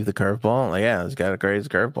 could you believe the curveball? Like, yeah, he's got a crazy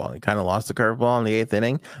curveball. He kind of lost the curveball in the 8th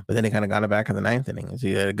inning, but then he kind of got it back in the 9th inning. So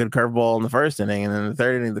he had a good curveball in the 1st inning, and then the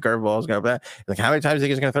 3rd inning, the curveball's got back. Like, how many times is he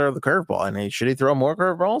going to throw the curveball? And should he throw more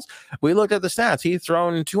curveballs? We looked at the stats. He's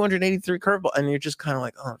thrown 283 curveballs, and you're just kind of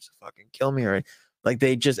like, oh, just fucking kill me already. Like,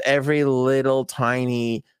 they just, every little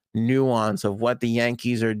tiny nuance of what the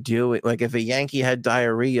Yankees are doing. Like, if a Yankee had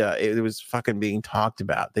diarrhea, it was fucking being talked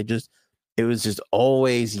about. It was just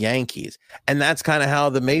always Yankees. And that's kind of how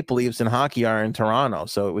the Maple Leafs in hockey are in Toronto.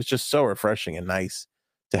 So it was just so refreshing and nice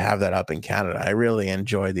to have that up in Canada. I really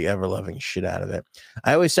enjoyed the ever-loving shit out of it.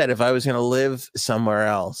 I always said if I was going to live somewhere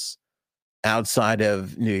else outside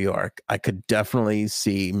of New York, I could definitely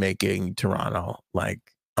see making Toronto like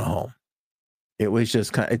a home. It was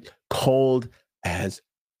just kind of cold as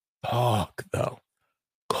fuck, though.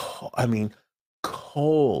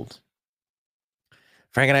 Cold.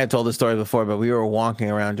 Frank and I have told this story before, but we were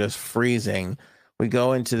walking around just freezing. We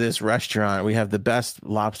go into this restaurant. We have the best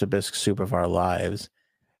lobster bisque soup of our lives.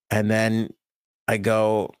 And then I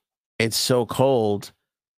go, it's so cold.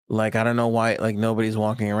 Like, I don't know why, like, nobody's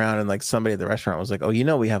walking around. And like somebody at the restaurant was like, oh, you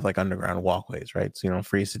know, we have like underground walkways, right? So you don't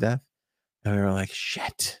freeze to death. And we were like,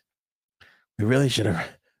 shit. We really should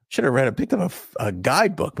have picked up a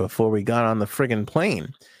guidebook before we got on the friggin'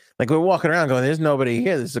 plane. Like, we're walking around going, there's nobody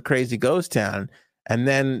here. This is a crazy ghost town. And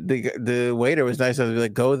then the waiter was nice. I was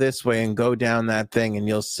like, go this way and go down that thing and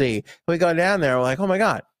you'll see. We go down there, we're like, oh my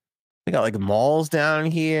God, they got like malls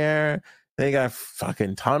down here. They got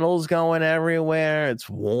fucking tunnels going everywhere. It's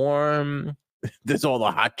warm. There's all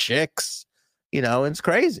the hot chicks. It's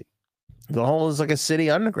crazy. The whole is like a city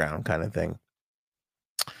underground kind of thing.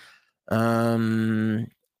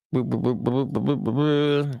 Anthony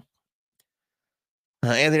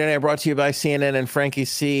and I are brought to you by CNN and Frankie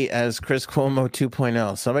C as Chris Cuomo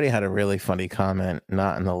 2.0. Somebody had a really funny comment,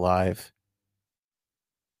 not in the live.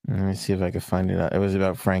 Let me see if I can find it out. It was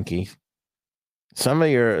about Frankie. Some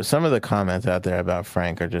of the comments out there about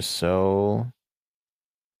Frank are just so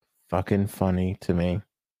fucking funny to me.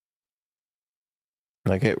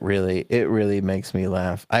 Like it really makes me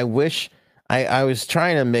laugh. I wish I was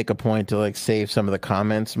trying to make a point to like save some of the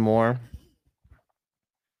comments more,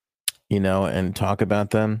 and talk about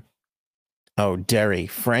them. Oh, Derry,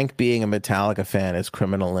 Frank being a Metallica fan is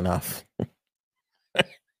criminal enough.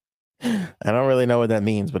 I don't really know what that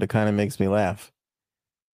means, but it kind of makes me laugh.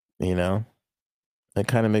 It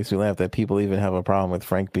kind of makes me laugh that people even have a problem with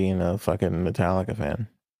Frank being a fucking Metallica fan.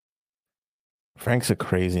 Frank's a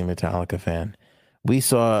crazy Metallica fan. We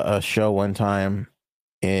saw a show one time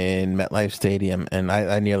in MetLife Stadium, and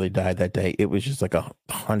I nearly died that day. It was just like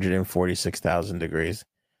 146,000 degrees.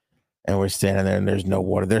 And we're standing there, and there's no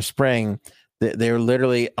water. They're spraying. They're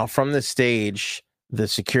literally from the stage. The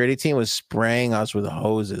security team was spraying us with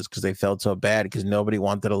hoses because they felt so bad because nobody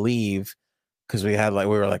wanted to leave because we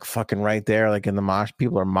were like fucking right there, like in the mosh.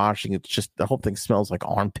 People are moshing. It's just the whole thing smells like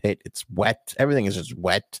armpit. It's wet. Everything is just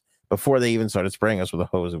wet. Before they even started spraying us with a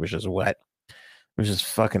hose, it was just wet. It was just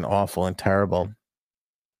fucking awful and terrible.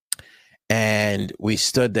 And we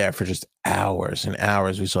stood there for just hours and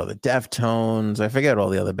hours. We saw the Deftones. I forget all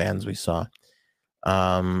the other bands we saw.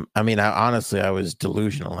 I honestly, I was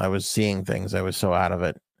delusional. I was seeing things. I was so out of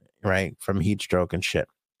it, right? From heat stroke and shit.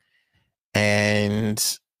 And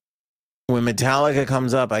when Metallica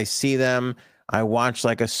comes up, I see them. I watched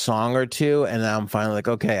like a song or two, and now I'm finally like,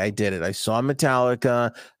 okay, I did it. I saw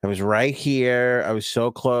Metallica. I was right here. I was so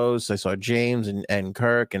close. I saw James and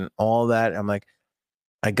Kirk and all that. I'm like,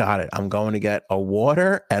 I got it. I'm going to get a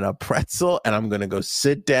water and a pretzel, and I'm going to go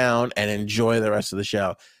sit down and enjoy the rest of the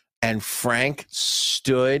show. And Frank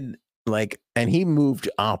stood and he moved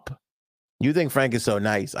up. You think Frank is so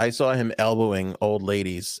nice. I saw him elbowing old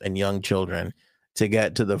ladies and young children to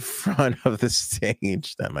get to the front of the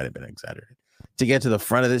stage. That might have been exaggerated. To get to the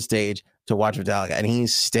front of the stage to watch Metallica. And he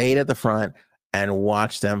stayed at the front and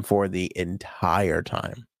watched them for the entire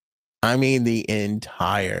time. I mean, the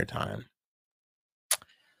entire time.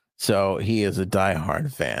 So he is a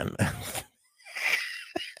diehard fan.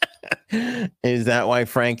 Is that why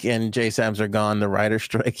Frank and J Sams are gone? The writer's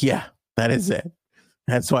strike? Yeah, that is it.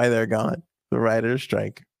 That's why they're gone. The writer's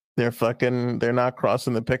strike. They're not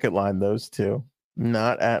crossing the picket line, those two.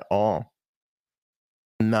 Not at all.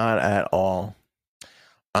 Not at all.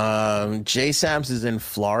 J Sams is in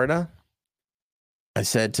Florida. I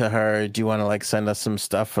said to her, do you want to send us some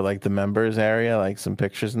stuff for the members area, some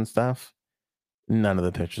pictures and stuff? None of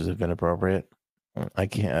the pictures have been appropriate. I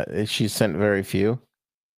can't. She sent very few,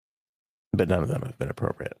 but none of them have been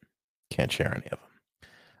appropriate. Can't share any of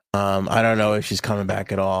them. I don't know if she's coming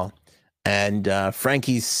back at all. And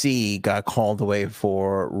Frankie C got called away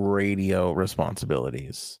for radio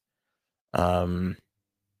responsibilities.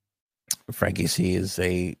 Frankie C is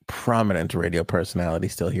a prominent radio personality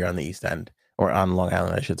still here on the East End, or on Long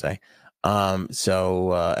Island, I should say.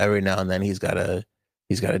 So every now and then he's got to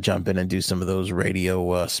jump in and do some of those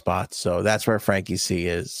radio spots. So that's where Frankie C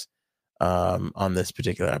is on this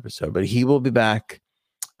particular episode. But he will be back.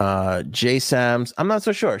 J Sams, I'm not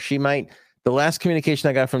so sure. She might. The last communication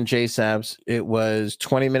I got from J Sams, it was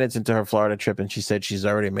 20 minutes into her Florida trip, and she said she's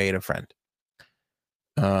already made a friend.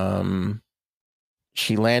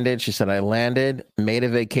 She landed. She said, I landed, made a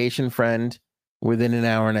vacation friend within an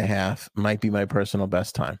hour and a half. Might be my personal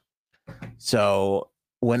best time. So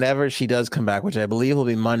whenever she does come back, which I believe will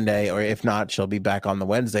be Monday, or if not, she'll be back on the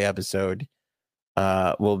Wednesday episode.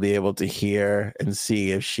 We'll be able to hear and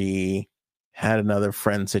see if she had another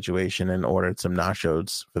friend situation and ordered some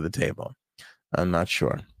nachos for the table. I'm not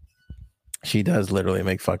sure. She does literally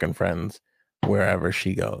make fucking friends wherever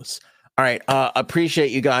she goes. All right.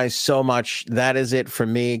 Appreciate you guys so much. That is it for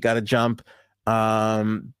me. Got to jump.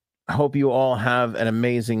 Hope you all have an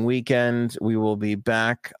amazing weekend. We will be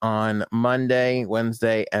back on Monday,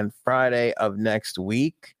 Wednesday, and Friday of next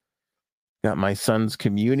week. Got my son's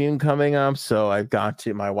communion coming up, so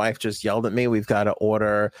my wife just yelled at me. We've got to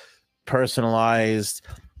order personalized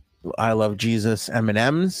I love Jesus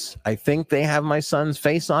M&Ms. I think they have my son's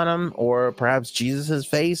face on them, or perhaps Jesus's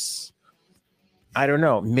face. I don't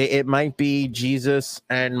know. It might be Jesus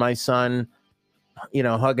and my son,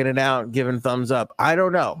 hugging it out, giving thumbs up. I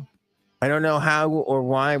don't know. I don't know how or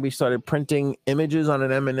why we started printing images on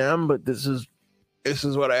an M&M, but this is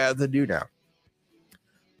what I have to do now.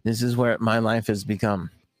 This is where my life has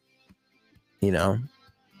become.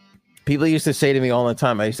 People used to say to me all the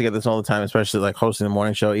time, I used to get this all the time, especially like hosting the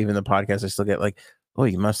morning show, even the podcast, I still get like, oh,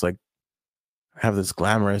 you must like have this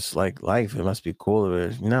glamorous like life. It must be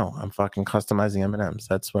cool. No, I'm fucking customizing M&Ms.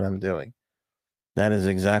 That's what I'm doing. That is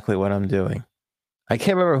exactly what I'm doing. I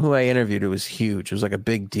can't remember who I interviewed. It was huge. It was like a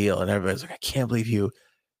big deal. And everybody's like, I can't believe you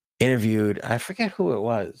interviewed. I forget who it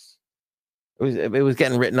was. It was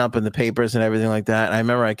getting written up in the papers and everything like that. And I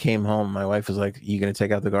remember I came home. My wife was like, you going to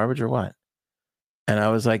take out the garbage or what? And I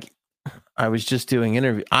was like, I was just doing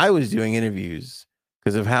interviews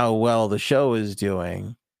because of how well the show is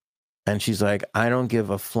doing. And she's like, I don't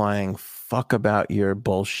give a flying fuck about your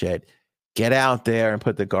bullshit. Get out there and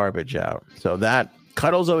put the garbage out. So that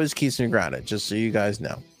Cuddles always keeps me grounded, just so you guys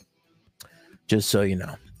know. Just so you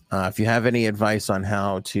know. If you have any advice on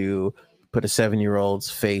how to put a 7-year-old's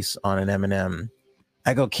face on an M&M,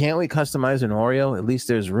 I go, can't we customize an Oreo? At least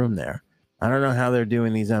there's room there. I don't know how they're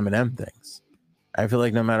doing these M&M things. I feel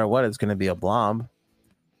like no matter what, it's going to be a blob.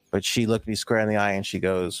 But she looked me square in the eye and she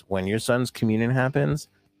goes, when your son's communion happens,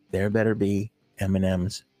 there better be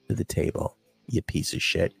M&Ms to the table, you piece of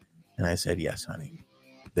shit. And I said, yes, honey,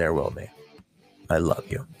 there will be. I love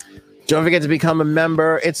you. Don't forget to become a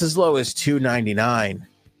member. It's as low as $2.99.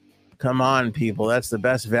 Come on, people. That's the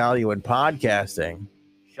best value in podcasting.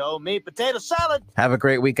 Show me potato salad. Have a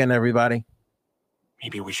great weekend, everybody.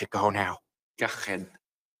 Maybe we should go now. Go ahead.